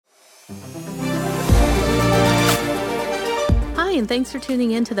Hi, and thanks for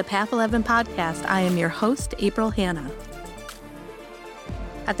tuning in to the Path 11 podcast. I am your host, April Hanna.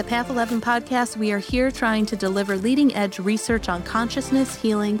 At the Path 11 podcast, we are here trying to deliver leading-edge research on consciousness,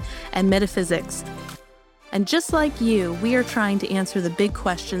 healing, and metaphysics. And just like you, we are trying to answer the big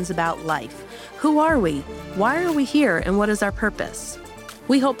questions about life. Who are we? Why are we here? And what is our purpose?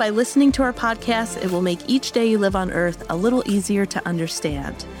 We hope by listening to our podcast, it will make each day you live on Earth a little easier to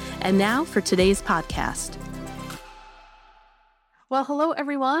understand. And now for today's podcast. Well, hello,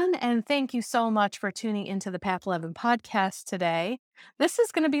 everyone, and thank you so much for tuning into the Path 11 podcast today. This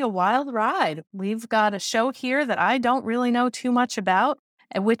is going to be a wild ride. We've got a show here that I don't really know too much about,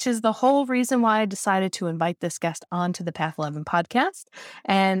 which is the whole reason why I decided to invite this guest onto the Path 11 podcast.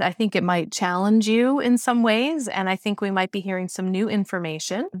 And I think it might challenge you in some ways, and I think we might be hearing some new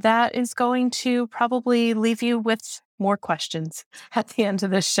information that is going to probably leave you with more questions at the end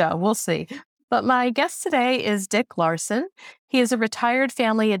of this show. We'll see. But my guest today is Dick Larson. He is a retired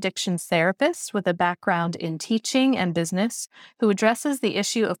family addictions therapist with a background in teaching and business who addresses the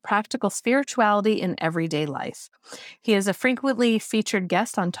issue of practical spirituality in everyday life. He is a frequently featured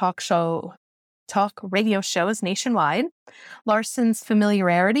guest on talk radio shows nationwide. Larson's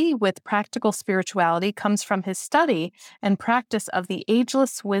familiarity with practical spirituality comes from his study and practice of the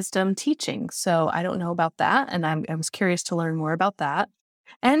ageless wisdom teaching. So I don't know about that, and I was curious to learn more about that.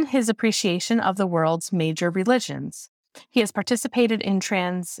 And his appreciation of the world's major religions. He has participated in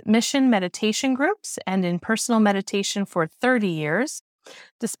transmission meditation groups and in personal meditation for 30 years.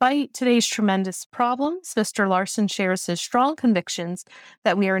 Despite today's tremendous problems, Mr. Larson shares his strong convictions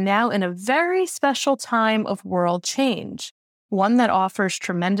that we are now in a very special time of world change, one that offers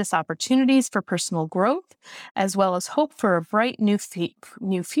tremendous opportunities for personal growth, as well as hope for a bright new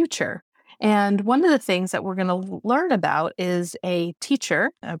future. And one of the things that we're going to learn about is a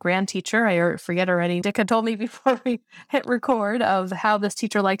teacher, a grand teacher. I forget already. Dick had told me before we hit record of how this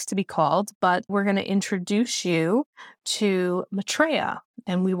teacher likes to be called, but we're going to introduce you to Maitreya.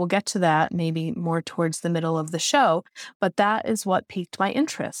 And we will get to that maybe more towards the middle of the show. But that is what piqued my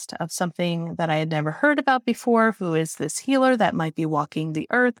interest of something that I had never heard about before. Who is this healer that might be walking the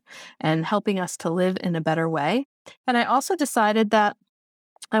earth and helping us to live in a better way? And I also decided that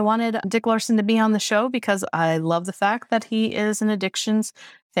I wanted Dick Larson to be on the show because I love the fact that he is an addictions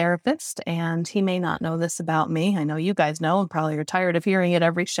therapist, and he may not know this about me. I know you guys know, and probably are tired of hearing it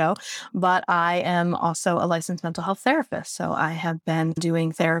every show, but I am also a licensed mental health therapist. So I have been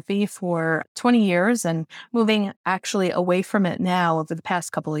doing therapy for 20 years and moving actually away from it now over the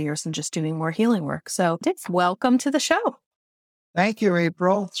past couple of years and just doing more healing work. So Dick, welcome to the show. Thank you,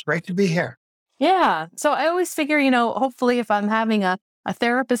 April. It's great to be here. Yeah. So I always figure, hopefully if I'm having a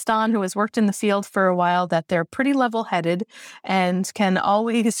therapist on who has worked in the field for a while, that they're pretty level-headed and can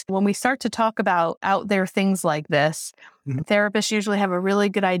always, when we start to talk about out there things like this, therapists usually have a really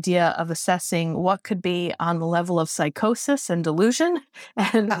good idea of assessing what could be on the level of psychosis and delusion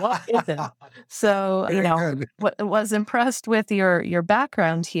and what isn't. So, was impressed with your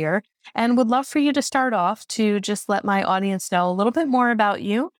background here and would love for you to start off to just let my audience know a little bit more about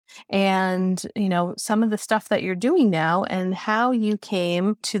you and, some of the stuff that you're doing now and how you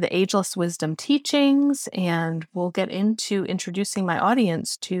came to the Ageless Wisdom teachings. And we'll get into introducing my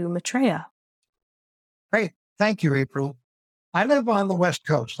audience to Maitreya. Great. Thank you, April. I live on the West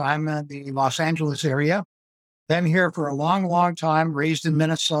Coast. I'm in the Los Angeles area. Been here for a long, long time, raised in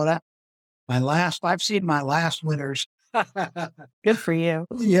Minnesota. I've seen my last winters. Good for you.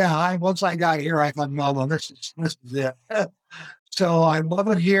 Yeah, once I got here, I thought, well, this is it. So I love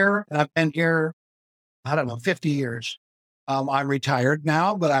it here. I've been here, 50 years. I'm retired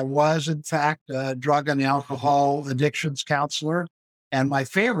now, but I was, in fact, a drug and alcohol addictions counselor. And my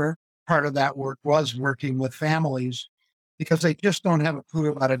favorite part of that work was working with families because they just don't have a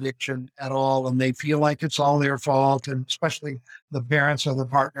clue about addiction at all. And they feel like it's all their fault, and especially the parents or the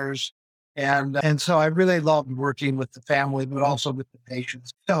partners. And so I really loved working with the family, but also with the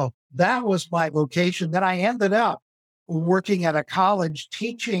patients. So that was my vocation. Then I ended up working at a college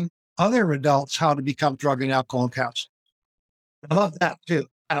teaching other adults how to become drug and alcohol counselors. I love that too.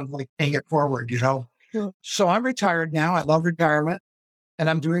 Kind of like paying it forward, Sure. So I'm retired now. I love retirement. And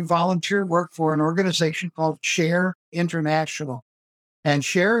I'm doing volunteer work for an organization called SHARE International. And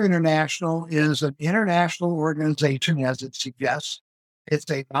SHARE International is an international organization, as it suggests. It's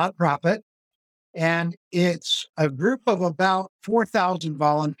a nonprofit, and it's a group of about 4,000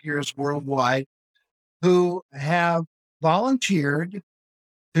 volunteers worldwide who have volunteered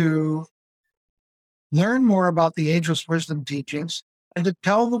to learn more about the Ageless Wisdom teachings and to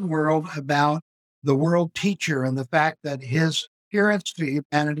tell the world about the world teacher and the fact that his appearance to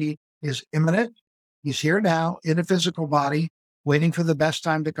humanity is imminent. He's here now in a physical body, waiting for the best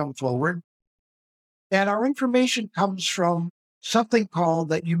time to come forward. And our information comes from something called,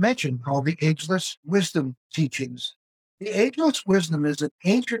 that you mentioned, called the Ageless Wisdom Teachings. The Ageless Wisdom is an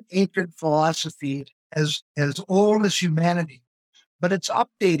ancient philosophy as old as humanity, but it's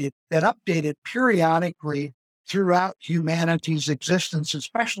updated periodically throughout humanity's existence,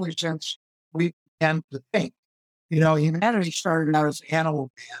 especially since we began to think. Humanity started out as animal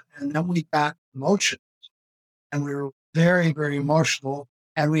man, and then we got emotions, and we were very, very emotional,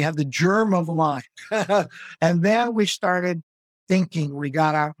 and we had the germ of mind. And then we started thinking. We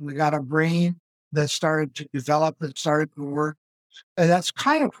got a brain that started to develop, that started to work. And that's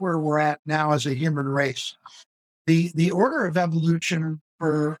kind of where we're at now as a human race. The order of evolution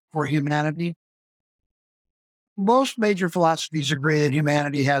for humanity, most major philosophies agree that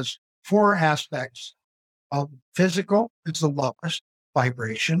humanity has four aspects. Physical is the lowest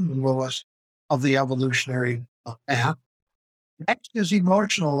vibration, the lowest of the evolutionary path. Next is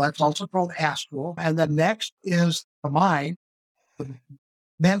emotional, that's also called astral. And the next is the mind, the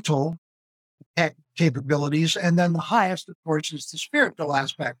mental capabilities. And then the highest, of course, is the spiritual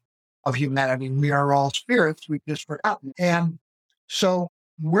aspect of humanity. We are all spirits, we've just forgotten. And so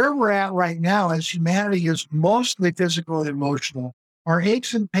where we're at right now is humanity is mostly physical and emotional. Our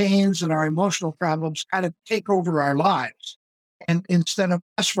aches and pains and our emotional problems kind of take over our lives. And instead of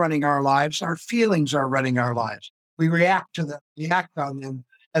us running our lives, our feelings are running our lives. We react to them, we act on them,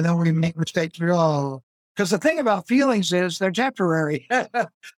 and then we make mistakes. Because the thing about feelings is they're temporary.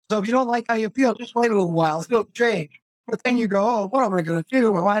 So if you don't like how you feel, just wait a little while, it'll change. But then you go, oh, what am I going to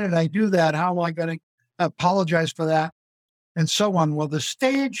do? Why did I do that? How am I going to apologize for that? And so on. Well, the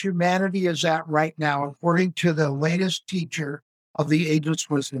stage humanity is at right now, according to the latest teacher of the Ageless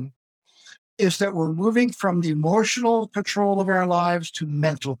Wisdom, is that we're moving from the emotional control of our lives to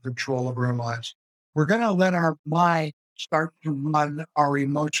mental control of our lives. We're going to let our mind start to run our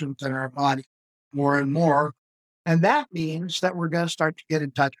emotions in our body more and more. And that means that we're going to start to get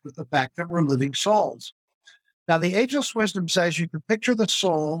in touch with the fact that we're living souls. Now, the Ageless Wisdom says you can picture the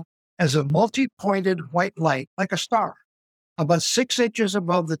soul as a multi-pointed white light, like a star, about 6 inches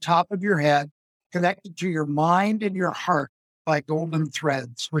above the top of your head, connected to your mind and your heart by golden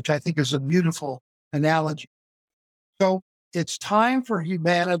threads, which I think is a beautiful analogy. So it's time for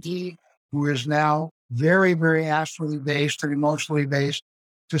humanity, who is now very, very astrally based and emotionally based,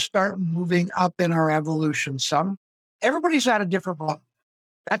 to start moving up in our evolution. Everybody's at a different level.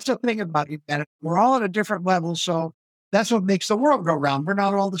 That's the thing about humanity. We're all at a different level. So that's what makes the world go round. We're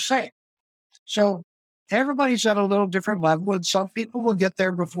not all the same. So everybody's at a little different level, and some people will get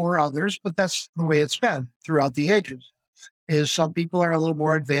there before others, but that's the way it's been throughout the ages. Is some people are a little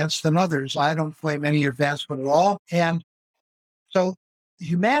more advanced than others. I don't claim any advancement at all. And so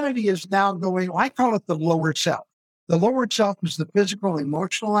humanity is now going, I call it the lower self. The lower self is the physical,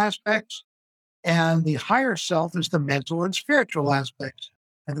 emotional aspects, and the higher self is the mental and spiritual aspects.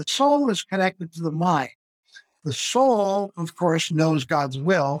 And the soul is connected to the mind. The soul, of course, knows God's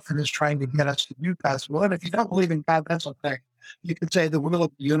will and is trying to get us to do God's will. And if you don't believe in God, that's okay. You could say the will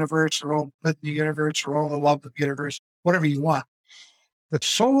of the universe, or all the universe, or all the love of the universe, whatever you want. The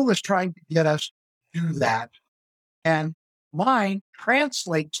soul is trying to get us to do that. And mind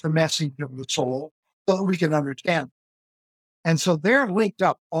translates the message of the soul so that we can understand. And so they're linked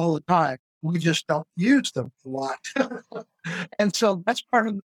up all the time. We just don't use them a lot. And so that's part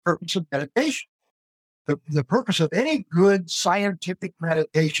of the purpose of meditation. The purpose of any good scientific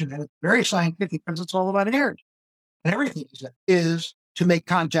meditation, and it's very scientific because it's all about energy and everything, is to make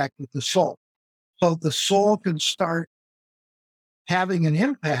contact with the soul. So the soul can start having an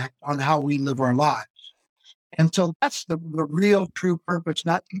impact on how we live our lives. And so that's the real true purpose,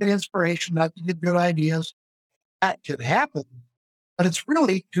 not to get inspiration, not to get good ideas. That can happen, but it's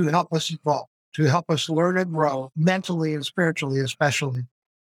really to help us evolve, to help us learn and grow mentally and spiritually, especially.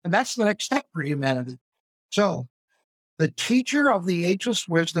 And that's the next step for humanity. So the teacher of the Ageless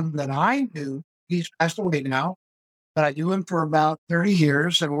Wisdom that I knew, he's passed away now, but I knew him for about 30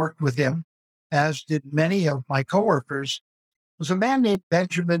 years and worked with him, as did many of my coworkers, was a man named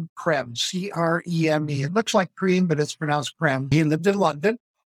Benjamin Creme, C-R-E-M-E. It looks like cream, but it's pronounced creme. He lived in London.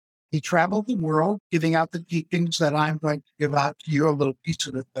 He traveled the world giving out the teachings that I'm going to give out to you, a little piece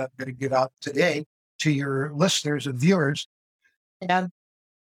of it that I'm going to give out today to your listeners and viewers. And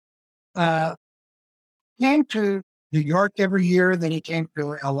came to New York every year. Then he came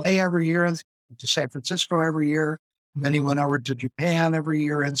to LA every year, to San Francisco every year. Then he went over to Japan every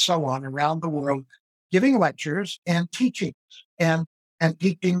year, and so on around the world, giving lectures and teachings and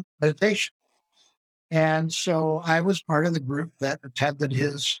teaching meditation. And so I was part of the group that attended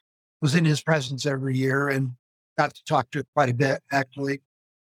his was in his presence every year and got to talk to it quite a bit, actually.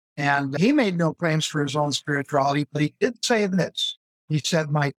 And he made no claims for his own spirituality, but he did say this. He said,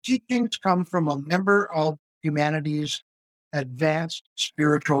 my teachings come from a member of humanity's advanced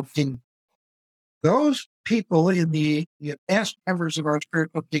spiritual kingdom. Those people in the advanced members of our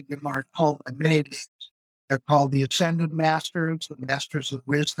spiritual kingdom are called by many names. They're called the ascended masters, the masters of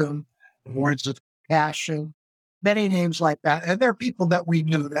wisdom, the lords of compassion, many names like that. And they're people that we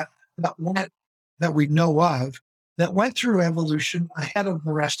knew that we know of that went through evolution ahead of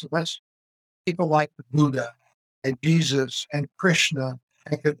the rest of us. People like the Buddha and Jesus and Krishna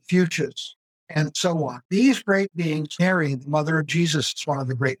and Confucius and so on. These great beings, Mary, the mother of Jesus, is one of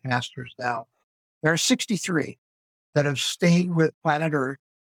the great masters now. There are 63 that have stayed with planet Earth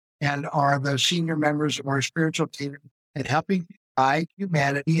and are the senior members of our spiritual team and helping guide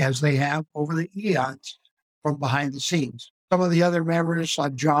humanity as they have over the eons from behind the scenes. Some of the other members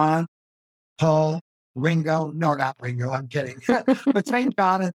like John, Paul, Ringo, no, not Ringo, I'm kidding. But St.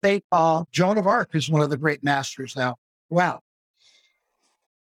 John and St. Paul, Joan of Arc is one of the great masters now. Wow.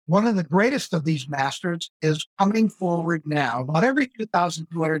 One of the greatest of these masters is coming forward now, about every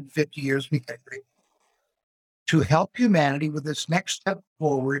 2,250 years, we get great, to help humanity with this next step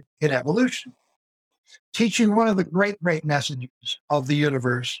forward in evolution, teaching one of the great messages of the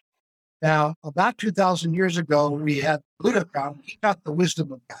universe. Now, about 2,000 years ago, we had Buddha come. He taught the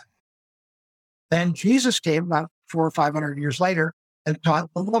wisdom of God. Then Jesus came about 400 or 500 years later and taught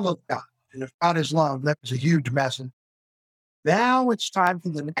the love of God. And if God is love, that was a huge message. Now it's time for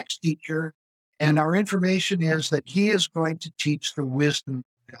the next teacher. And our information is that he is going to teach the wisdom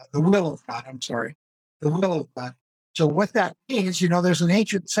of God, the will of God, the will of God. So what that means, there's an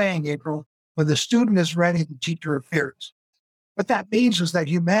ancient saying, April, when the student is ready, the teacher appears. What that means is that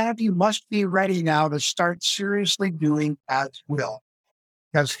humanity must be ready now to start seriously doing God's will,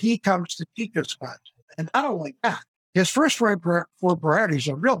 because he comes to teach us God's will. And not only that, his first four priorities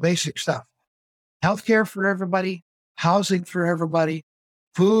are real basic stuff. Healthcare for everybody, housing for everybody,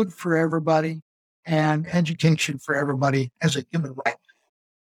 food for everybody, and education for everybody as a human right.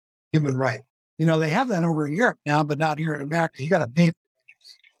 Human right. They have that over in Europe now, but not here in America. You got to pay for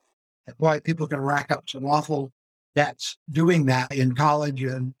education. And boy, people can rack up some awful debts doing that in college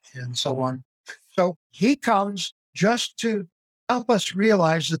and so on. So he comes just to help us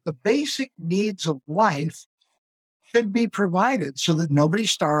realize that the basic needs of life should be provided so that nobody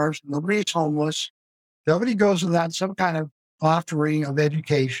starves, nobody is homeless, nobody goes without some kind of offering of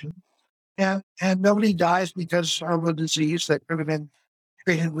education, and nobody dies because of a disease that could have been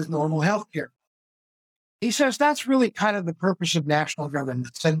treated with normal health care. He says that's really kind of the purpose of national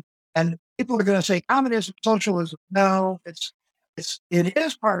governments. And people are going to say communism, socialism. No, it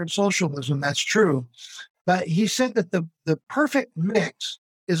is part of socialism. That's true. But he said that the perfect mix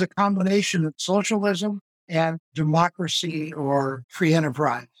is a combination of socialism and democracy or free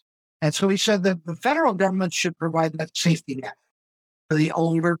enterprise. And so he said that the federal government should provide that safety net for the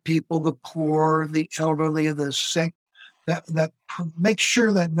older people, the poor, the elderly, the sick, that makes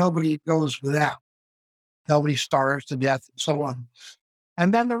sure that nobody goes without. Nobody starves to death and so on.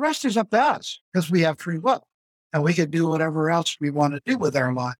 And then the rest is up to us because we have free will and we can do whatever else we want to do with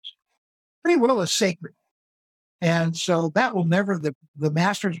our lives. Free will is sacred. And so that will never, the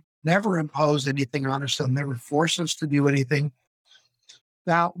masters never impose anything on us. They'll never force us to do anything.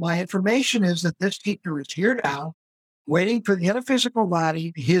 Now, my information is that this teacher is here now, waiting for the metaphysical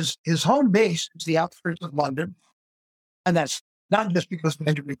body. His home base is the outskirts of London. And that's not just because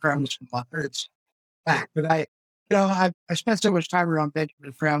Benjamin Creme is from London, it's fact. But I spent so much time around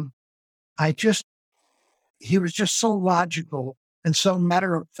Benjamin Creme. He was just so logical and so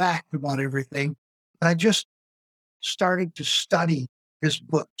matter of fact about everything. And I just started to study his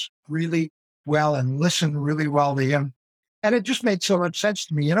books really well and listen really well to him. And it just made so much sense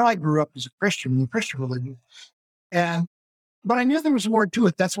to me. I grew up as a Christian in the Christian religion. But I knew there was more to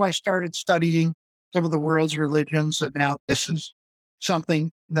it. That's why I started studying some of the world's religions. And now this is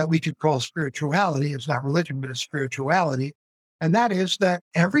something that we could call spirituality. It's not religion, but it's spirituality. And that is that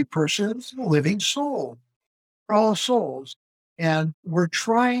every person is a living soul. We're all souls. And we're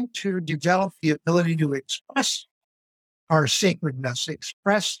trying to develop the ability to express our sacredness,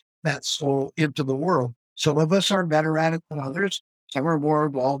 express that soul into the world. Some of us are better at it than others. Some are more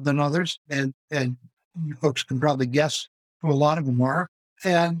involved than others. And you folks can probably guess who a lot of them are.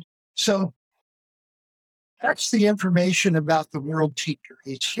 And so that's the information about the world teacher.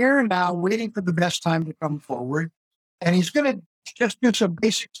 He's here now, waiting for the best time to come forward. And he's going to just do some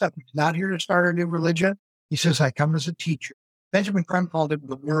basic stuff. He's not here to start a new religion. He says, I come as a teacher. Benjamin Creme called him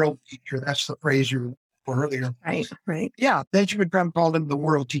the world teacher. That's the phrase you earlier. Right, right. Yeah, Benjamin Graham called him the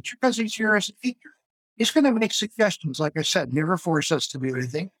world teacher because he's here as a teacher. He's going to make suggestions, like I said, never force us to do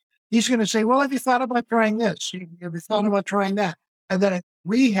anything. He's going to say, well, have you thought about trying this? Have you thought about trying that? And then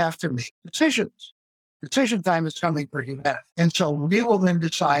we have to make decisions. Decision time is coming for humanity. And so we will then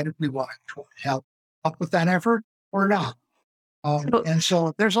decide if we want to help up with that effort or not. And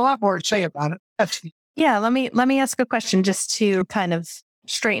so there's a lot more to say about it. Yeah, let me ask a question just to kind of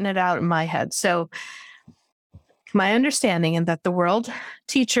straighten it out in my head. So my understanding is that the world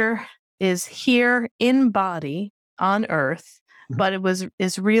teacher is here in body on earth, but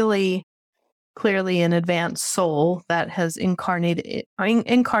is really clearly an advanced soul that has incarnated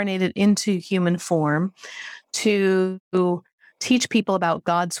into human form to teach people about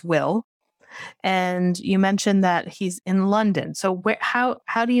God's will. And you mentioned that he's in London. So how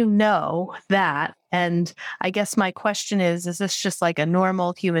do you know that? And I guess my question is this just like a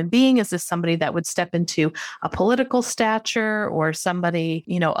normal human being? Is this somebody that would step into a political stature or somebody,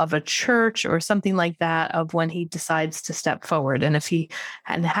 of a church or something like that of when he decides to step forward? And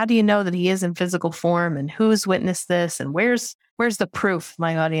how do you know that he is in physical form, and who's witnessed this, and where's the proof?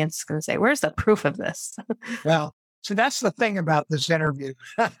 My audience is going to say, where's the proof of this? Well, so that's the thing about this interview.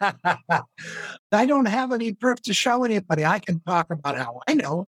 I don't have any proof to show anybody. I can talk about how I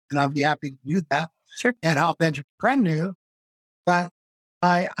know, and I'll be happy to do that. Sure. And how Benjamin Graham knew, but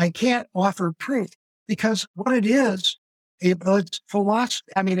I can't offer proof because what it is, it's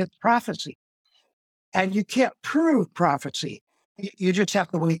philosophy. I mean, it's prophecy. And you can't prove prophecy. You just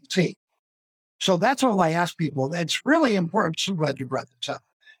have to wait and see. So that's all I ask people. It's really important. So glad you brought this up.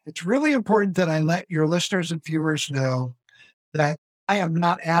 It's really important that I let your listeners and viewers know that I am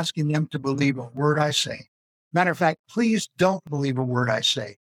not asking them to believe a word I say. Matter of fact, please don't believe a word I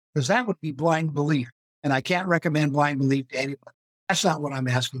say, because that would be blind belief. And I can't recommend blind belief to anybody. That's not what I'm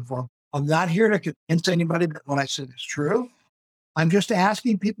asking for. I'm not here to convince anybody that what I said is true. I'm just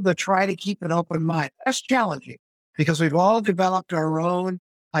asking people to try to keep an open mind. That's challenging because we've all developed our own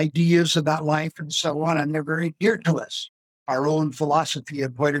ideas about life and so on, and they're very dear to us. Our own philosophy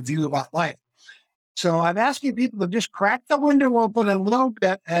and point of view about life. So I'm asking people to just crack the window open a little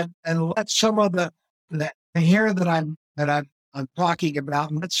bit and let some of the here that I'm talking about,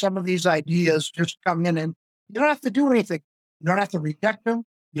 and let some of these ideas just come in. And you don't have to do anything. You don't have to reject them.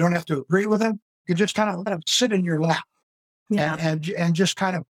 You don't have to agree with them. You just kind of let them sit in your lap, and just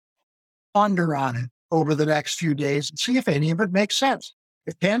kind of ponder on it over the next few days and see if any of it makes sense.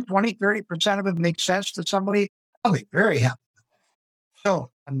 If 10, 20, 30% of it makes sense to somebody, I'll be very happy.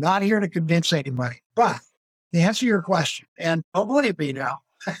 So I'm not here to convince anybody, but to answer your question, and don't believe me now,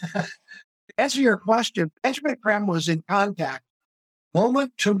 to answer your question, Benjamin Graham was in contact,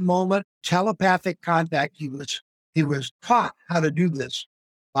 moment to moment telepathic contact. He was taught how to do this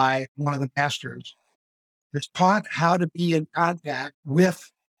by one of the masters. He was taught how to be in contact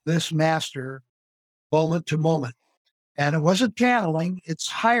with this master moment to moment. And it wasn't channeling, it's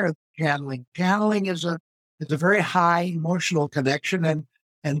higher than channeling. Channeling is a very high emotional connection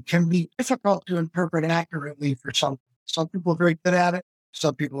and can be difficult to interpret accurately for some. Some people are very good at it.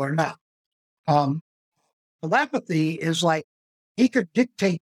 Some people are not. Telepathy is like he could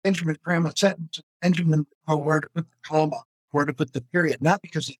dictate Benjamin Graham a sentence, Benjamin, where to put the comma, where to put the period, not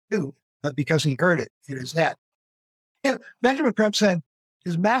because he knew, but because he heard it in his head. And Benjamin Graham said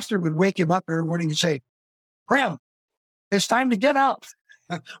his master would wake him up every morning and say, Graham, it's time to get up.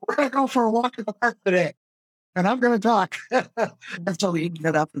 We're going to go for a walk in the park today. And I'm going to talk. And so he'd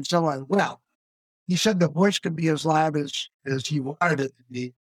get up and so on. Well, he said the voice could be as loud as he wanted it to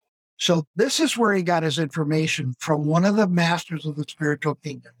be. So this is where he got his information from one of the masters of the spiritual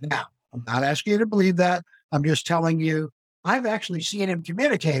kingdom. Now, I'm not asking you to believe that. I'm just telling you, I've actually seen him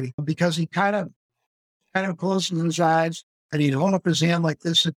communicating because he kind of closed his eyes and he'd hold up his hand like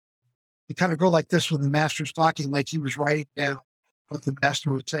this. And he'd kind of go like this when the master's talking, like he was writing down what the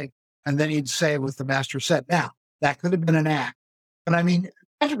master would say. And then he'd say what the master said. Now, that could have been an act. But I mean,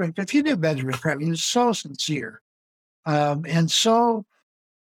 Benjamin, if you knew Benjamin Graham, he was so sincere and so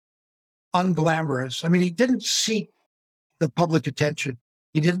unglamorous. I mean, he didn't seek the public attention.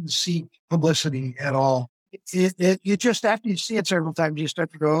 He didn't seek publicity at all. You just, after you see it several times, you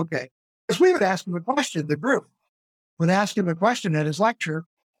start to go, okay. Because we would ask him a question, the group would ask him a question at his lecture.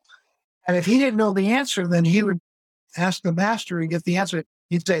 And if he didn't know the answer, then he would ask the master and get the answer.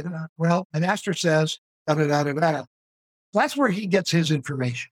 He'd say, well, the master says, da da da da da. That's where he gets his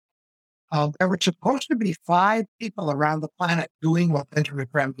information. There were supposed to be 5 people around the planet doing what Benjamin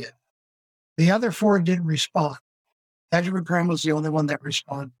Graham did. The other 4 didn't respond. Benjamin Graham was the only one that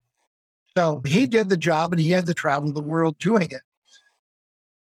responded. So he did the job and he had to travel the world doing it.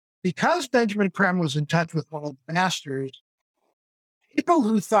 because Benjamin Creme was in touch with one of the masters, people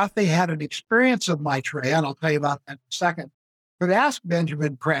who thought they had an experience of Maitreya, and I'll tell you about that in a second, could ask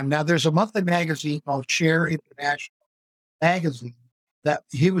Benjamin Creme. Now, there's a monthly magazine called Share International Magazine that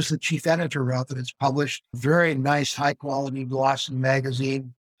he was the chief editor of, and it's published. Very nice, high-quality, glossy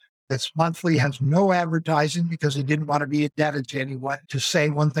magazine that's monthly, has no advertising because he didn't want to be indebted to anyone to say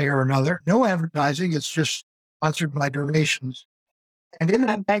one thing or another. No advertising. It's just sponsored by donations. And in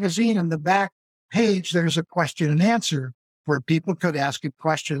that magazine, on the back page, there's a question and answer where people could ask him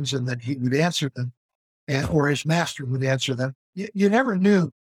questions and then he would answer them, or his master would answer them. You never knew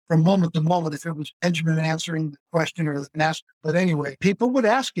from moment to moment if it was Benjamin answering the question or the master. But anyway, people would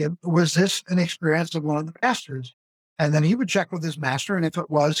ask him, was this an experience of one of the masters? And then he would check with his master, and if it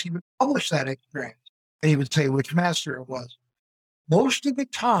was, he would publish that experience. And he would say which master it was. Most of the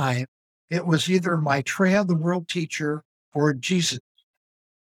time, it was either Maitreya, the world teacher, or Jesus.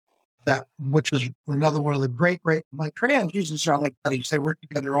 Which is another one of the great Maitreya and Jesus are like buddies. They work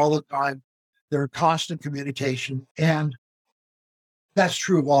together all the time. They're in constant communication. And that's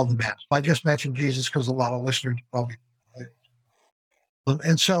true of all the masters. I just mentioned Jesus because a lot of listeners probably.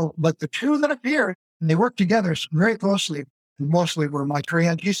 And so, but the two that appeared, and they worked together very closely, mostly were Maitreya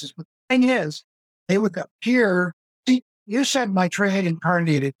and Jesus. But the thing is, they would appear. See, you said Maitreya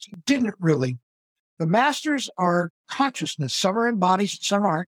incarnated. It didn't really. The masters are consciousness. Some are in bodies, some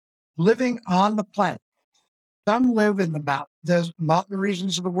aren't, living on the planet. Some live in the mountain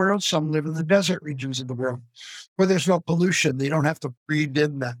regions of the world. Some live in the desert regions of the world where there's no pollution. They don't have to breathe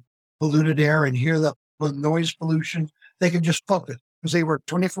in the polluted air and hear the noise pollution. They can just focus because they work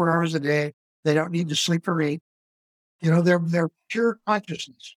 24 hours a day. They don't need to sleep or eat. They're pure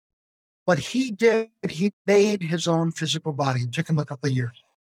consciousness. What he did, he made his own physical body. It took him a couple of years.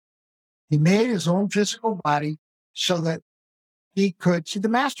 He made his own physical body so that he could see the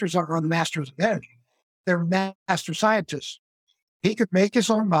masters are the masters of energy. They're master scientists. He could make his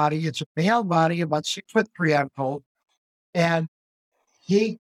own body. It's a male body, about 6'3", I'm told. And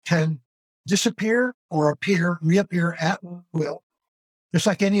he can disappear or reappear at will, just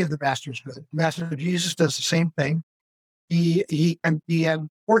like any of the masters could. Master Jesus does the same thing. He can be in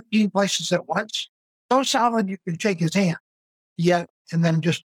 14 places at once. So solid you can shake his hand. And then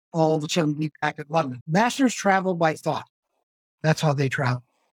just all of a sudden be back in London. Masters travel by thought. That's how they travel.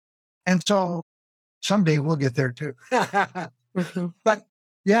 And so someday we'll get there too. But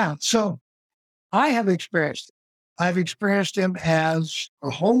yeah, so I've experienced him as a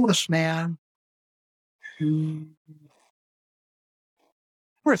homeless man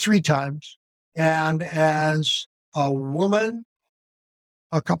for 3 times, and as a woman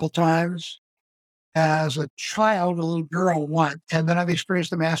a couple times, as a child, a little girl once, and then I've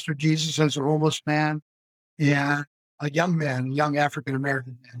experienced the Master Jesus as a homeless man and a young man, a young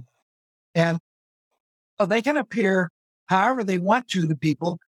African-American man. And so they can appear however they want to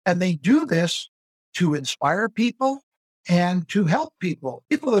people, and they do this to inspire people and to help people.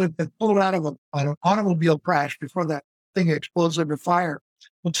 People that have been pulled out of an automobile crash before that thing explodes under fire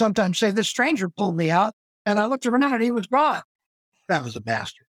would sometimes say, this stranger pulled me out, and I looked around and he was gone. That was a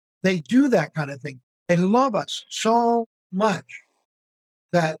master. They do that kind of thing. They love us so much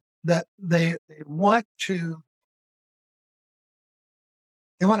that they want to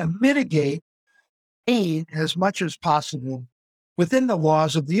mitigate pain as much as possible within the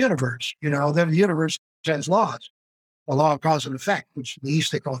laws of the universe. The universe has laws, a law of cause and effect, which in the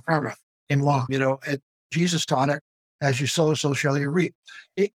East they call karma in law. And Jesus taught it, as you sow, so shall you reap.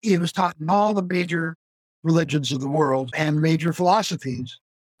 It was taught in all the major religions of the world and major philosophies.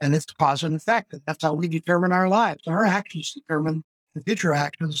 And it's cause and effect. And that's how we determine our lives. Our actions determine the future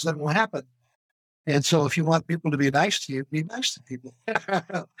actions that will happen. And so if you want people to be nice to you, be nice to people.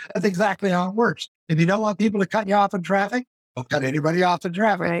 That's exactly how it works. If you don't want people to cut you off in traffic, don't cut anybody off in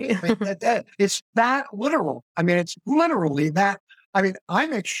traffic. Right. It's that literal. It's literally that. I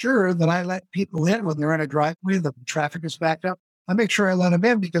make sure that I let people in when they're in a driveway, the traffic is backed up. I make sure I let them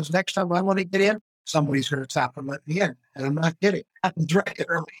in because next time I want to get in, somebody's going to stop and let me in. And I'm not kidding. It happens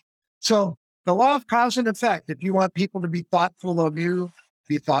regularly. So the law of cause and effect, if you want people to be thoughtful of you,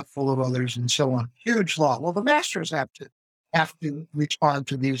 be thoughtful of others, and so on. Huge law. Well, the masters have to respond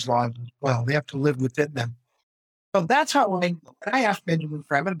to these laws as well. They have to live within them. So that's how I asked Benjamin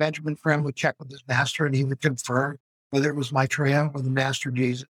Creme, and Benjamin Creme would check with his master, and he would confirm whether it was Maitreya or the Master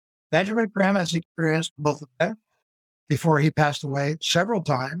Jesus. Benjamin Creme has experienced both of them before he passed away several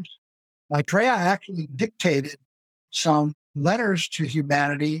times. Maitreya actually dictated some letters to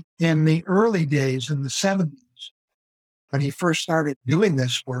humanity in the early days, in the 70s, when he first started doing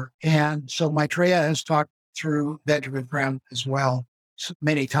this work. And so Maitreya has talked through Benjamin Creme as well.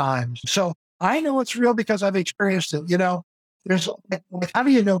 many times. So I know it's real because I've experienced it. There's how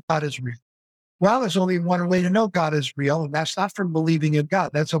do you know God is real? Well, there's only one way to know God is real, and that's not from believing in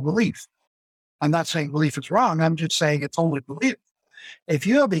God. That's a belief. I'm not saying belief is wrong. I'm just saying it's only belief. If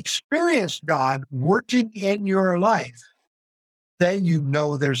you have experienced God working in your life, then you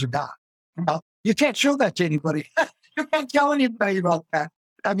know there's a God. Well, you can't show that to anybody. You can't tell anybody about that.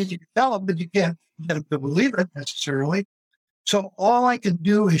 I mean, you can tell them, but you can't get them to believe it necessarily. So all I can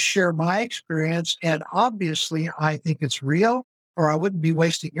do is share my experience. And obviously, I think it's real, or I wouldn't be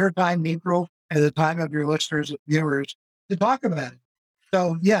wasting your time, April, and the time of your listeners and viewers to talk about it.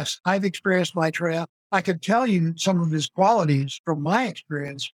 So yes, I've experienced Maitreya. I can tell you some of his qualities from my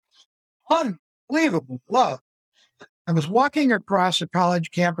experience. Unbelievable love. I was walking across a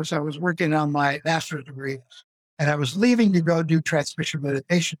college campus. I was working on my master's degree, and I was leaving to go do transmission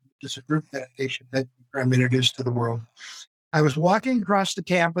meditation, which is a group meditation that I'm introduced to the world. I was walking across the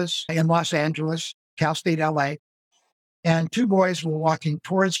campus in Los Angeles, Cal State, LA, and two boys were walking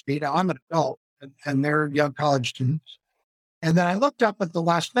towards me. Now, I'm an adult, and they're young college students. And then I looked up at the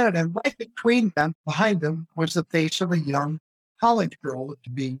last minute, and right between them, behind them, was the face of a young college girl, to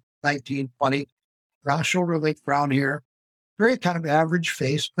be 19, 20, round shoulder length, brown hair, very kind of average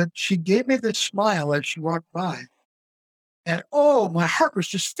face, but she gave me this smile as she walked by. And oh, my heart was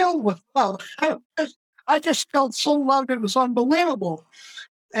just filled with love. I just felt so loved. It was unbelievable.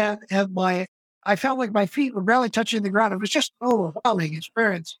 And I felt like my feet were barely touching the ground. It was just an overwhelming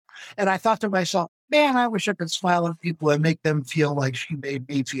experience. And I thought to myself, man, I wish I could smile at people and make them feel like she made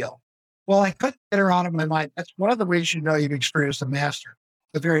me feel. Well, I couldn't get her out of my mind. That's one of the ways you know you've experienced a master.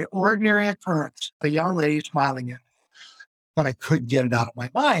 A very ordinary occurrence, a young lady smiling at me. But I couldn't get it out of my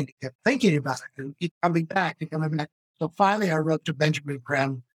mind. I kept thinking about it and keep coming back and coming back. So finally, I wrote to Benjamin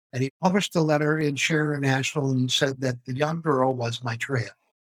Creme, and he published a letter in Share International and said that the young girl was Maitreya.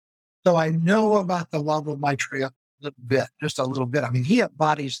 So I know about the love of Maitreya a little bit, just a little bit. I mean, he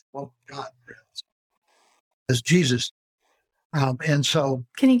embodies the love of God as Jesus. And so.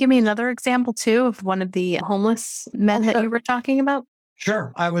 Can you give me another example, too, of one of the homeless men that you were talking about?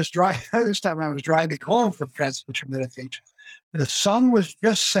 Sure. I was driving, this time I was driving home from transmission meditation. The sun was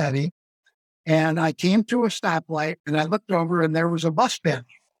just setting, and I came to a stoplight, and I looked over, and there was a bus bench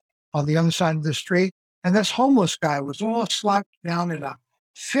on the other side of the street. And this homeless guy was all slouched down in a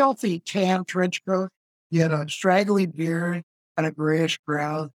filthy tan trench coat. He had a straggly beard and a grayish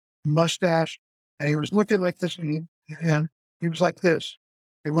brown mustache. And he was looking like this, and he was like this.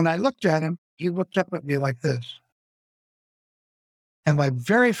 And when I looked at him, he looked up at me like this. And my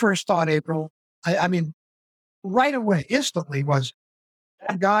very first thought, April, I mean, right away, instantly was,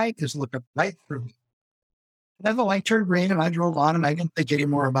 that guy is looking right through me. And then the light turned green, and I drove on, and I didn't think any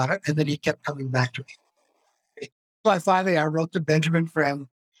more about it. And then he kept coming back to me. So finally, I wrote to Benjamin Creme,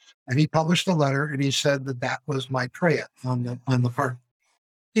 and he published a letter, and he said that was Maitreya on the part.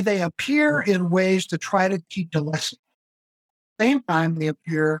 They appear in ways to try to teach a lesson. At the same time, they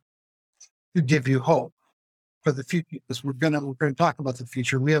appear to give you hope for the future, because we're going to talk about the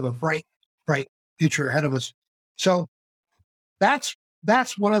future. We have a bright future ahead of us. So that's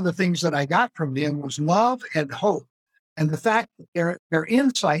one of the things that I got from him was love and hope, and the fact that their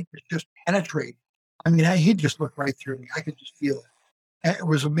insight is just penetrating. I mean, he just looked right through me. I could just feel it. And it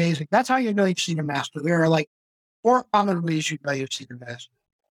was amazing. That's how you know you've seen a master. There are like 4 common ways you know you've seen a master.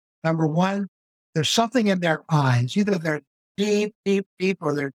 Number one, there's something in their eyes. Either they're deep, deep, deep,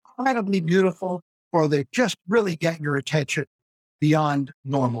 or they're incredibly beautiful, or they just really get your attention beyond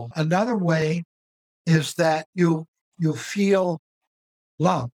normal. Another way is that you feel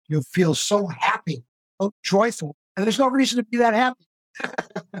love. You feel so happy, so joyful, and there's no reason to be that happy.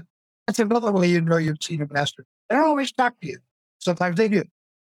 That's another way you know you've seen a master. They don't always talk to you. Sometimes they do.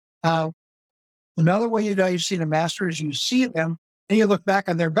 Another way you know you've seen a master is you see them and you look back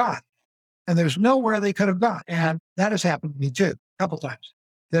and they're gone. And there's nowhere they could have gone. And that has happened to me too, a couple times.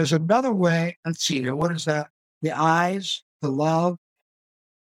 There's another way. Let's see here. What is that? The eyes, the love,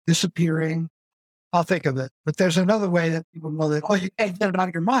 disappearing. I'll think of it. But there's another way that people know that, you can't get it out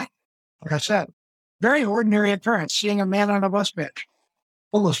of your mind. Like I said, very ordinary occurrence, seeing a man on a bus bench.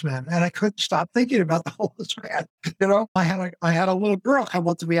 Homeless man, and I couldn't stop thinking about the homeless man. I had a little girl come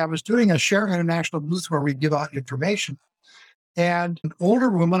up to me. I was doing a Share International booth where we give out information, and an older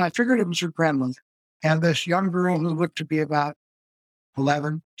woman, I figured it was her grandmother, and this young girl who looked to be about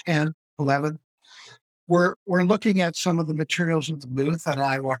 11, 10, 11, we're looking at some of the materials in the booth, and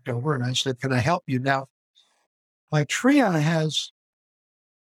I walked over and I said, "Can I help you?" Now, Maitreya has,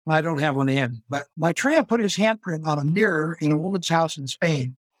 I don't have one in, but Maitreya put his handprint on a mirror in a woman's house in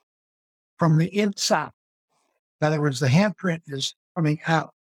Spain from the inside. In other words, the handprint is coming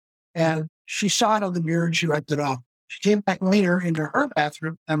out. And she saw it on the mirror and she wiped it off. She came back later into her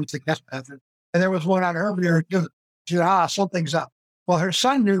bathroom, that was the guest bathroom, and there was one on her mirror too. She said, something's up. Well, her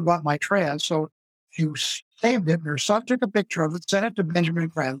son knew about Maitreya, so she saved it. And her son took a picture of it, sent it to Benjamin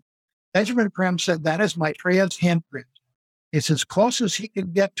Creme. Benjamin Creme said, that is Maitreya's handprint. It's as close as he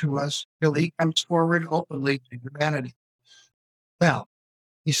can get to us till he comes forward openly to humanity. Well,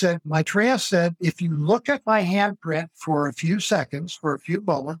 he said, Maitreya said, if you look at my handprint for a few seconds, for a few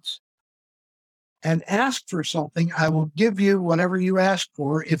moments, and ask for something, I will give you whatever you ask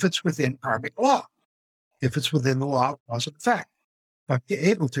for if it's within karmic law, if it's within the law of cause and effect, if you're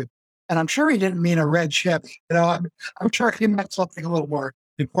able to. And I'm sure he didn't mean a red Chevy. I'm sure he meant something a little more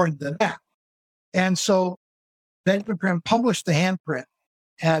important than that. And so Benjamin Creme published the handprint,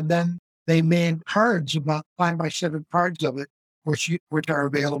 and then they made cards, about 5x7 cards of it, which are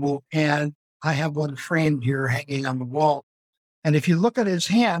available. And I have one framed here hanging on the wall. And if you look at his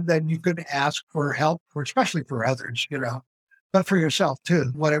hand, then you could ask for help, especially for others, but for yourself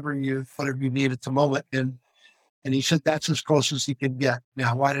too, whatever you need at the moment. And he said that's as close as he can get.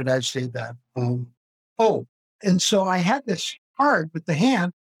 Now, why did I say that? And so I had this card with the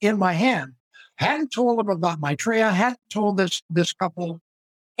hand in my hand. Hadn't told them about Maitreya, hadn't told this couple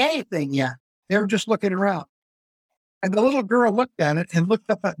anything yet. They were just looking around. And the little girl looked at it and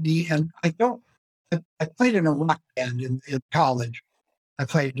looked up at me, and I played in a rock band in college. I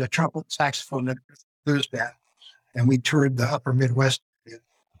played the trumpet, saxophone, and blues band, and we toured the upper Midwest.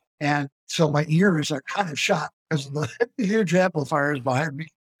 And so my ears are kind of shot because of the huge amplifiers behind me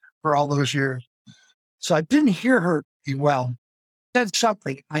for all those years. So I didn't hear her well. Said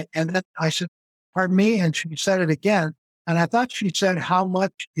something, and then I said, pardon me, and she said it again. And I thought she said, how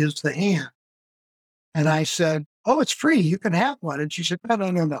much is the hand? And I said, oh, it's free. You can have one. And she said,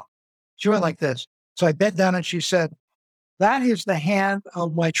 no. She went like this. So I bent down and she said, that is the hand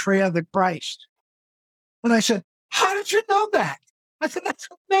of Maitreya the Christ. And I said, how did you know that? I said, that's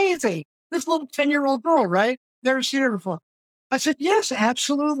amazing. This little 10-year-old girl, right? Never seen her before. I said, yes,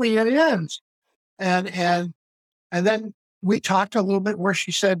 absolutely, it is. And then we talked a little bit where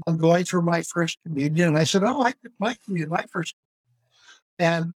she said, I'm going through my first communion. And I said, oh, I did my communion, my first.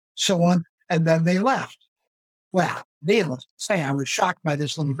 And so on. And then they left. Well, needless to say, I was shocked by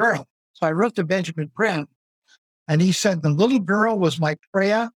this little girl. So I wrote to Benjamin Creme, and he said the little girl was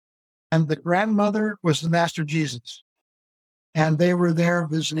Maitreya, and the grandmother was the Master Jesus. And they were there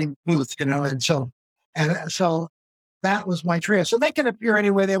visiting Booth, and so that was Maitreya. So they can appear any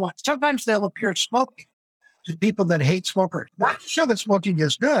way they want. Sometimes they'll appear smoking to people that hate smokers. Not to show that smoking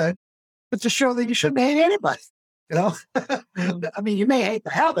is good, but to show that you shouldn't hate anybody. I mean, you may hate the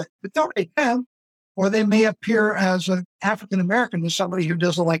habit, but don't hate them. Or they may appear as an African American to somebody who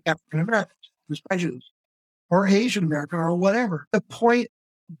doesn't like African Americans, who's prejudiced, or Asian American, or whatever. The point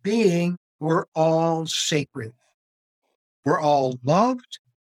being, we're all sacred. We're all loved.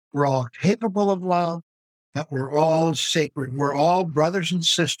 We're all capable of love, but we're all sacred. We're all brothers and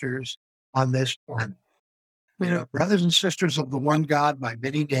sisters on this planet. Brothers and sisters of the one God by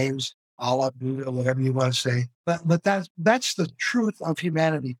many names, Allah, Buddha, whatever you want to say. But that's the truth of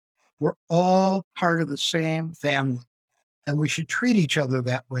humanity. We're all part of the same family, and we should treat each other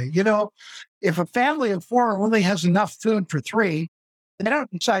that way. If a family of 4 only has enough food for 3, they don't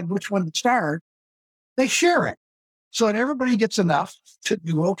decide which one to start. They share it so that everybody gets enough to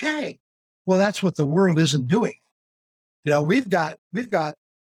do okay. Well, that's what the world isn't doing. We've got the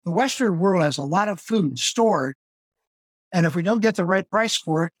Western world has a lot of food stored, and if we don't get the right price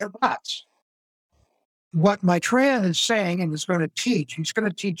for it, it rots. What Maitreya is saying and is going to teach, he's going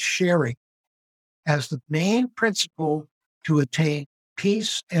to teach sharing as the main principle to attain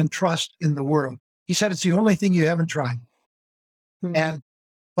peace and trust in the world. He said it's the only thing you haven't tried. Mm-hmm. And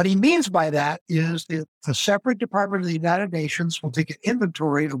what he means by that is that a separate department of the United Nations will take an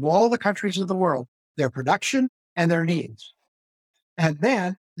inventory of all the countries of the world, their production and their needs. And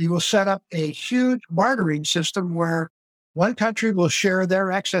then you will set up a huge bartering system where one country will share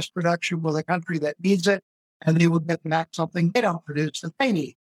their excess production with a country that needs it, and they will get back something they don't produce that they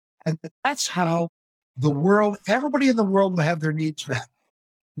need. And that's how the world, everybody in the world will have their needs met.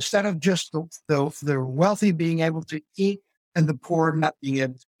 Instead of just the wealthy being able to eat and the poor not being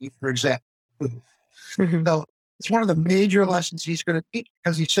able to eat, for example. Mm-hmm. So it's one of the major lessons he's going to teach,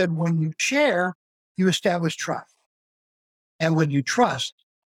 because he said when you share, you establish trust. And when you trust,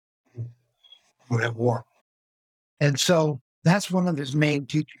 you have war. And so that's one of his main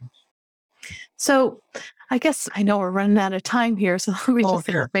teachings. So I guess I know we're running out of time here. So let me just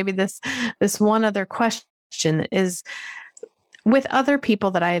think maybe this one other question is, with other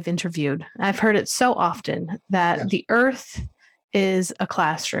people that I have interviewed, I've heard it so often that the earth is a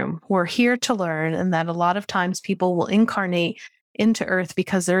classroom. We're here to learn, and that a lot of times people will incarnate into Earth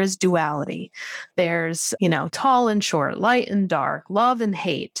because there is duality. There's, tall and short, light and dark, love and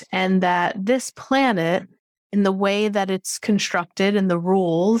hate, and that this planet, in the way that it's constructed and the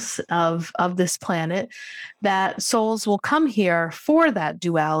rules of this planet, that souls will come here for that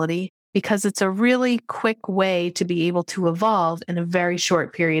duality because it's a really quick way to be able to evolve in a very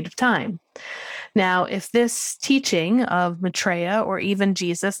short period of time. Now, if this teaching of Maitreya or even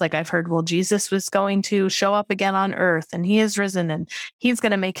Jesus, like I've heard, well, Jesus was going to show up again on earth and he is risen and he's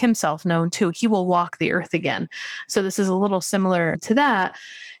going to make himself known too. He will walk the earth again. So this is a little similar to that.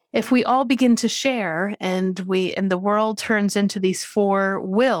 If we all begin to share and the world turns into these four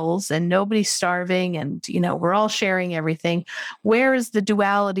wills and nobody's starving and, we're all sharing everything, where is the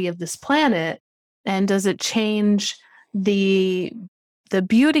duality of this planet? And does it change the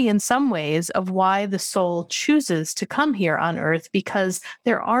beauty in some ways of why the soul chooses to come here on earth? Because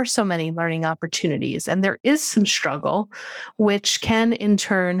there are so many learning opportunities and there is some struggle, which can in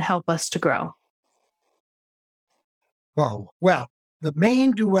turn help us to grow. Well, the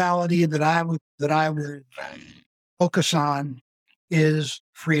main duality that I would focus on is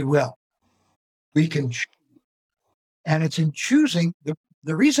free will. We can choose. And it's in choosing,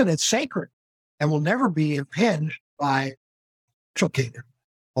 the reason it's sacred and will never be impinged by kingdom,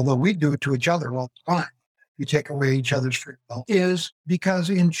 although we do it to each other all the time. We take away each other's free will, is because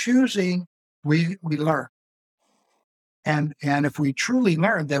in choosing, we learn. And if we truly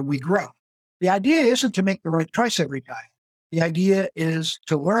learn, then we grow. The idea isn't to make the right choice every time. The idea is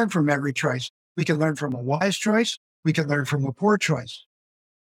to learn from every choice. We can learn from a wise choice. We can learn from a poor choice.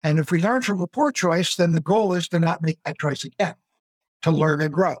 And if we learn from a poor choice, then the goal is to not make that choice again, to learn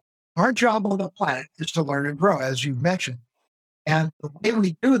and grow. Our job on the planet is to learn and grow, as you mentioned. And the way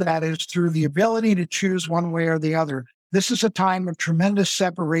we do that is through the ability to choose one way or the other. This is a time of tremendous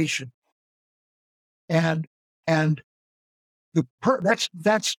separation. And that's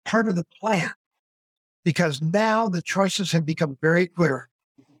part of the plan. Because now the choices have become very clear.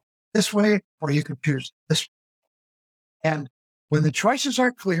 This way, or you can choose this way. And when the choices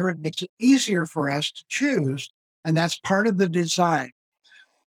are clear, it makes it easier for us to choose. And that's part of the design.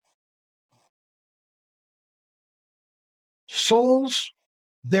 Souls,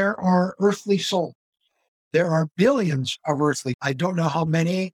 there are earthly souls. There are billions of earthly. I don't know how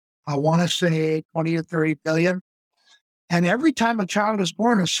many. I want to say 20 or 30 billion. And every time a child is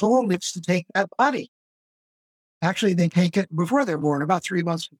born, a soul needs to take that body. Actually, they take it before they're born, about 3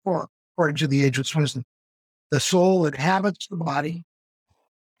 months before, according to the Ageless Wisdom. The soul inhabits the body,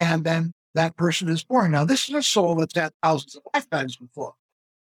 and then that person is born. Now, this is a soul that's had thousands of lifetimes before.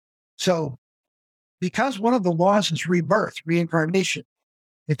 So, because one of the laws is rebirth, reincarnation,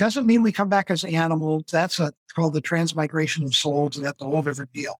 it doesn't mean we come back as animals. That's called the transmigration of souls, and that's a whole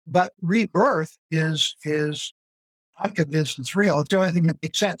different deal. But rebirth is I'm convinced it's real. It's the only thing that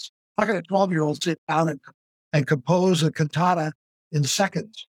makes sense. How can a 12-year-old sit down and compose a cantata in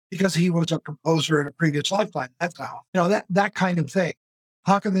seconds because he was a composer in a previous lifetime? That's how, that kind of thing.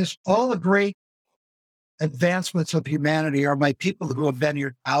 How can all the great advancements of humanity are by people who have been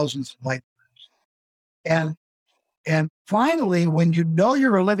here thousands of lifetimes. And finally, when you know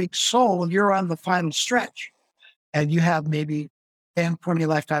you're a living soul and you're on the final stretch and you have maybe 10, 20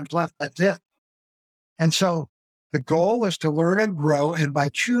 lifetimes left, that's it. And so the goal is to learn and grow. And by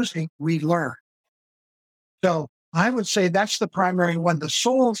choosing, we learn. So I would say that's the primary one. The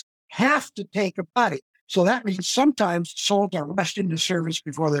souls have to take a body. So that means sometimes souls are rushed into service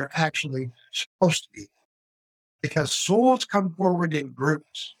before they're actually supposed to be. Because souls come forward in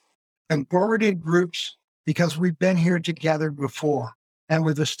groups. Because we've been here together before. And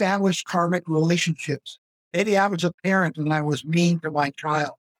we've established karmic relationships. Maybe I was a parent and I was mean to my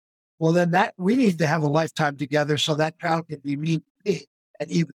child. Well, then we need to have a lifetime together so that child can be mean to me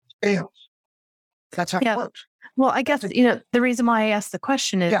and even fails. That's how it works. Well, I guess, the reason why I asked the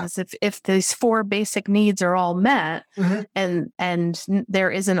question is if these four basic needs are all met and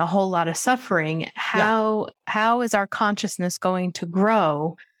there isn't a whole lot of suffering, how is our consciousness going to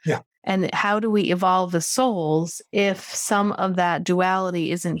grow? Yeah. And how do we evolve as souls if some of that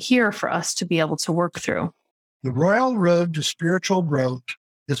duality isn't here for us to be able to work through? The royal road to spiritual growth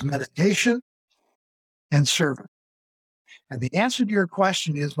is meditation and service. And the answer to your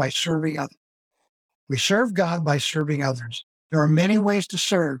question is by serving others. We serve God by serving others. There are many ways to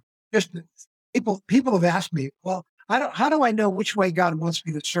serve. Just people have asked me, well, how do I know which way God wants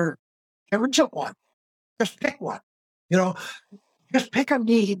me to serve? There isn't one. Just pick one. Just pick a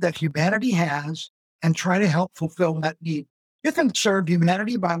need that humanity has and try to help fulfill that need. You can serve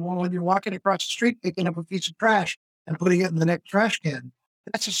humanity by when you're walking across the street, picking up a piece of trash and putting it in the next trash can.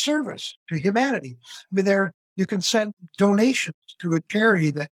 That's a service to humanity. I mean, you can send donations to a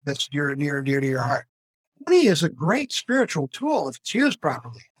charity that's near and dear to your heart. Money is a great spiritual tool if it's used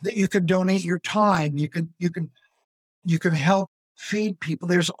properly. That you can donate your time. You can help feed people.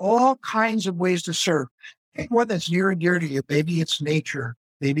 There's all kinds of ways to serve. Pick one that's near and dear to you. Maybe it's nature.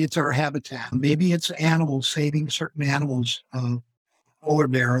 Maybe it's our habitat. Maybe it's animals, saving certain animals, polar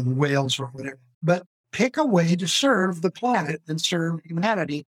bear or the whales or whatever. But pick a way to serve the planet and serve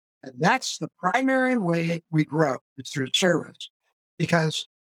humanity. And that's the primary way we grow. It's through service. Because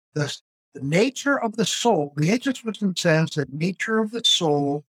the nature of the soul, the ancient wisdom says that nature of the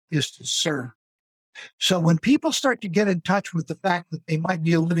soul is to serve. So when people start to get in touch with the fact that they might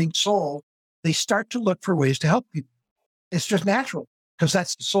be a living soul, they start to look for ways to help people. It's just natural because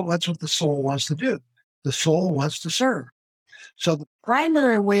that's the soul. That's what the soul wants to do. The soul wants to serve. So the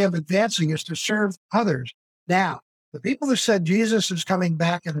primary way of advancing is to serve others. Now, the people who said Jesus is coming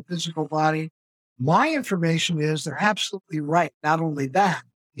back in a physical body, my information is they're absolutely right. Not only that,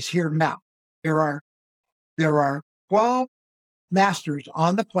 he's here now. There are 12 masters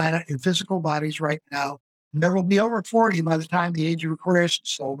on the planet in physical bodies right now. And there will be over 40 by the time the age of Aquarius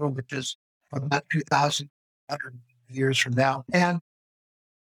is over, which is about 2,100 years from now. And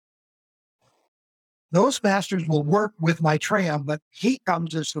those masters will work with Maitreya, but he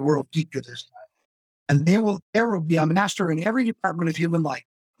comes as the world teacher this time. And there will be a master in every department of human life.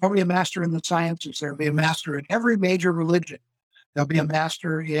 There'll be a master in the sciences. There'll be a master in every major religion. There'll be a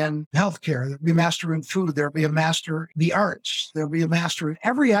master in healthcare. There'll be a master in food. There'll be a master in the arts. There'll be a master in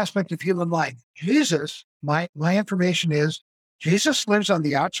every aspect of human life. Jesus, my information is, Jesus lives on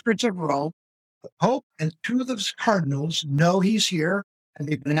the outskirts of Rome. The Pope and two of the cardinals know he's here, and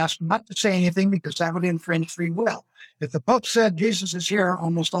they've been asked not to say anything because that would infringe free will. If the Pope said Jesus is here,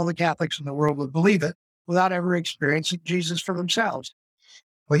 almost all the Catholics in the world would believe it without ever experiencing Jesus for themselves.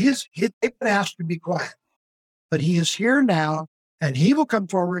 Well, they've been asked to be quiet, but he is here now. And he will come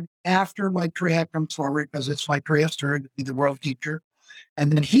forward after Maitreya comes forward because it's Maitreya's turn to be the world teacher.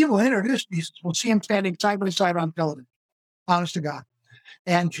 And then he will introduce Jesus. We'll see him standing side by side on television, honest to God.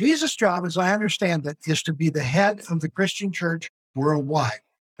 And Jesus' job, as I understand it, is to be the head of the Christian church worldwide.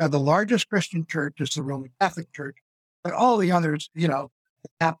 Now, the largest Christian church is the Roman Catholic Church, but all the others, the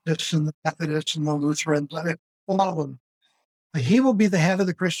Baptists and the Methodists and the Lutherans, all of them. But he will be the head of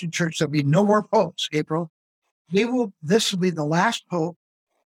the Christian church. There'll be no more popes, April. This will be the last pope.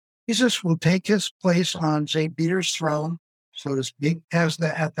 Jesus will take his place on St. Peter's throne, so to speak, at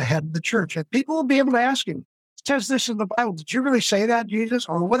the head of the church. And people will be able to ask him, it says this in the Bible. Did you really say that, Jesus?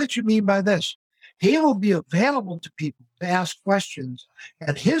 Or what did you mean by this? He will be available to people to ask questions.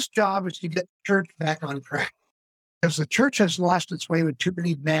 And his job is to get the church back on track. Because the church has lost its way with too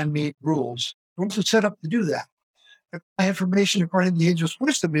many man-made rules. It wasn't set up to do that. My information, according to the angel's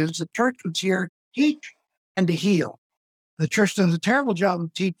wisdom, is the church was here to teach and to heal. The church does a terrible job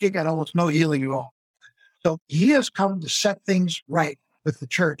of teaching and almost no healing at all. So he has come to set things right with the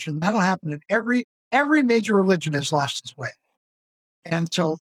church, and that'll happen in every major religion has lost its way. And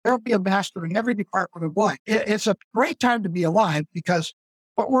so there'll be a master in every department of life. It's a great time to be alive because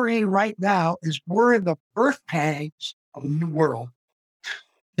what we're in right now is we're in the birth pangs of a new world.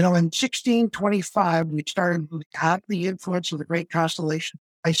 In 1625, we started out the influence of the great constellation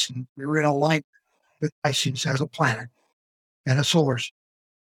Pisces. We were in alignment with Pisces as a planet and a solar system,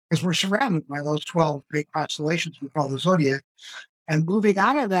 because we're surrounded by those 12 great constellations we call the zodiac. And moving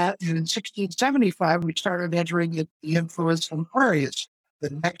out of that, in 1675, we started entering the influence of Aquarius, the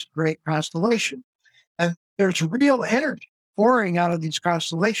next great constellation. And there's real energy pouring out of these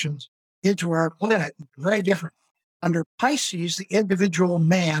constellations into our planet. Very different. Under Pisces, the individual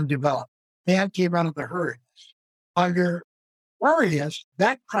man developed. Man came out of the herd. Under Aquarius,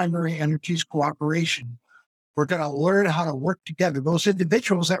 that primary energy is cooperation. We're going to learn how to work together. Those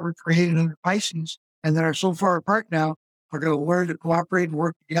individuals that were created under Pisces and that are so far apart now are going to learn to cooperate and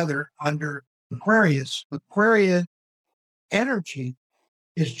work together under Aquarius. Aquarius energy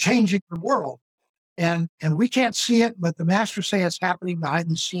is changing the world. And we can't see it, but the masters say it's happening behind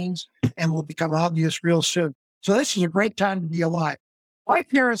the scenes and will become obvious real soon. So this is a great time to be alive. My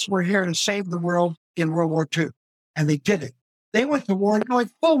parents were here to save the world in World War II, and they did it. They went to war knowing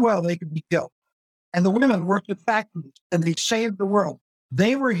full well they could be killed. And the women worked at factories, and they saved the world.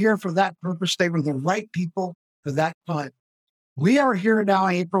 They were here for that purpose. They were the right people for that time. We are here now,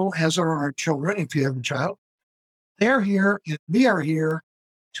 April, as are our children, if you have a child. They're here, and we are here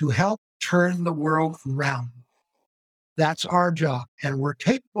to help turn the world around. That's our job, and we're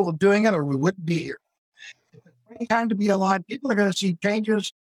capable of doing it, or we wouldn't be here. It's a great time to be alive. People are going to see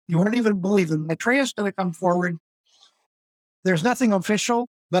changes you wouldn't even believe them. Maitreya is going to come forward. There's nothing official,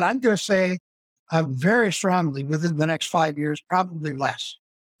 but I'm going to say very strongly within the next 5 years, probably less.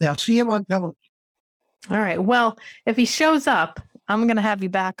 They'll see him on television. All right. Well, if he shows up, I'm going to have you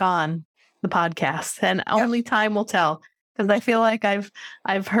back on the podcast, and only time will tell. Because I feel like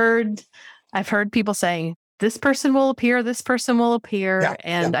I've heard people saying this person will appear, this person will appear,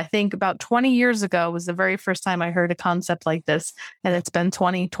 and I think about 20 years ago was the very first time I heard a concept like this, and it's been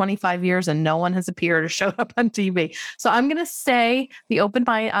 20, 25 years, and no one has appeared or showed up on TV. So I'm going to stay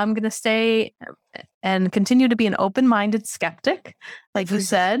I'm going to stay and continue to be an open-minded skeptic, like you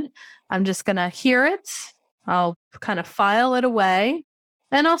said. I'm just going to hear it. I'll kind of file it away,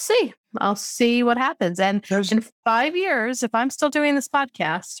 and I'll see what happens. And in 5 years, if I'm still doing this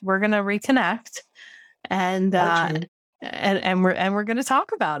podcast, we're going to reconnect, and we're going to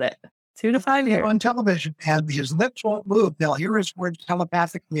talk about it. 2 to 5 years on television, and his lips won't move. They'll hear his words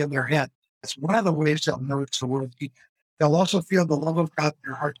telepathically in their head. It's one of the ways they'll know it's the word. They'll also feel the love of God in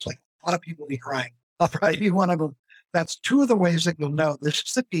their hearts. Like a lot of people be crying. I'll probably be one of them. That's 2 of the ways that you'll know this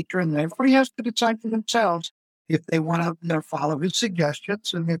is the teacher, and everybody has to decide for themselves if they want to follow his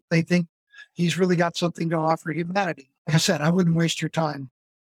suggestions and if they think he's really got something to offer humanity. Like I said, I wouldn't waste your time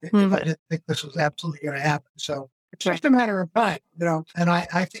if I didn't think this was absolutely going to happen. So it's just a matter of time, and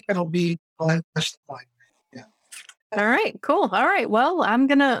I think it'll be justified. Yeah. All right, cool. All right. Well, I'm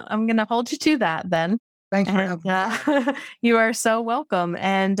gonna hold you to that then. Thanks for having me. You are so welcome.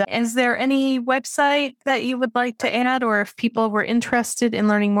 And is there any website that you would like to add, or if people were interested in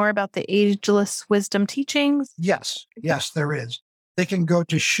learning more about the Ageless Wisdom teachings? Yes, there is. They can go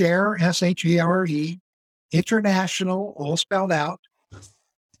to Share, SHARE, International, all spelled out,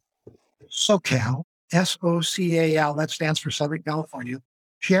 SoCal, SOCAL, that stands for Southern California,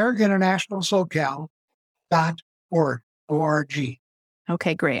 Share International SoCal.org, O-R-G.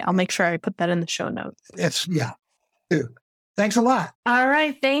 Okay, great. I'll make sure I put that in the show notes. Dude. Thanks a lot. All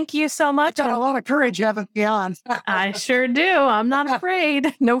right. Thank you so much. You got a lot of courage having me on. I sure do. I'm not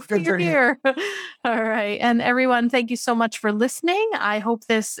afraid. No fear here. All right. And everyone, thank you so much for listening. I hope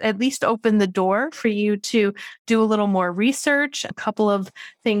this at least opened the door for you to do a little more research. A couple of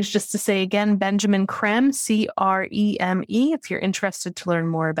things just to say again, Benjamin Creme, Creme, if you're interested to learn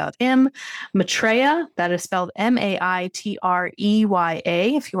more about him. Maitreya, that is spelled Maitreya,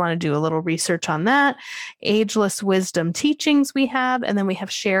 if you want to do a little research on that. Ageless Wisdom Teachings we have, and then we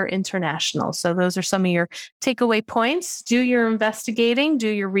have Share International. So those are some of your takeaway points. Do your investigating, do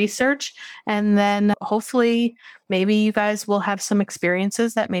your research, and then hopefully maybe you guys will have some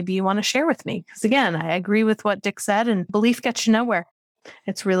experiences that maybe you want to share with me. Because again, I agree with what Dick said, and belief gets you nowhere.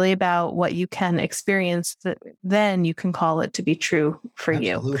 It's really about what you can experience that then you can call it to be true for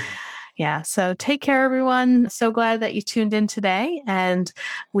you. Yeah. So take care, everyone. So glad that you tuned in today, and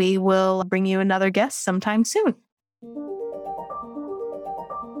we will bring you another guest sometime soon.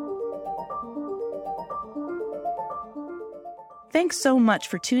 Thanks so much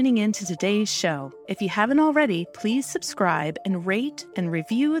for tuning in to today's show. If you haven't already, please subscribe and rate and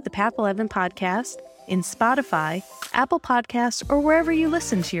review the Path 11 podcast in Spotify, Apple Podcasts, or wherever you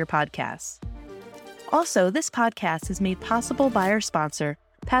listen to your podcasts. Also, this podcast is made possible by our sponsor,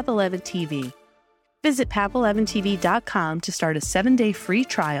 Path 11 TV. Visit path11tv.com to start a 7-day free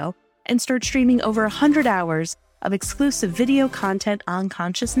trial and start streaming over 100 hours of exclusive video content on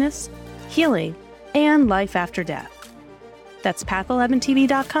consciousness, healing, and life after death. That's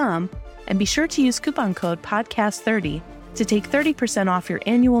path11tv.com, and be sure to use coupon code podcast30 to take 30% off your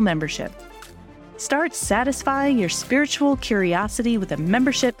annual membership. Start satisfying your spiritual curiosity with a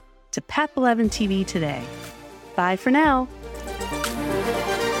membership to Path 11 TV today. Bye for now.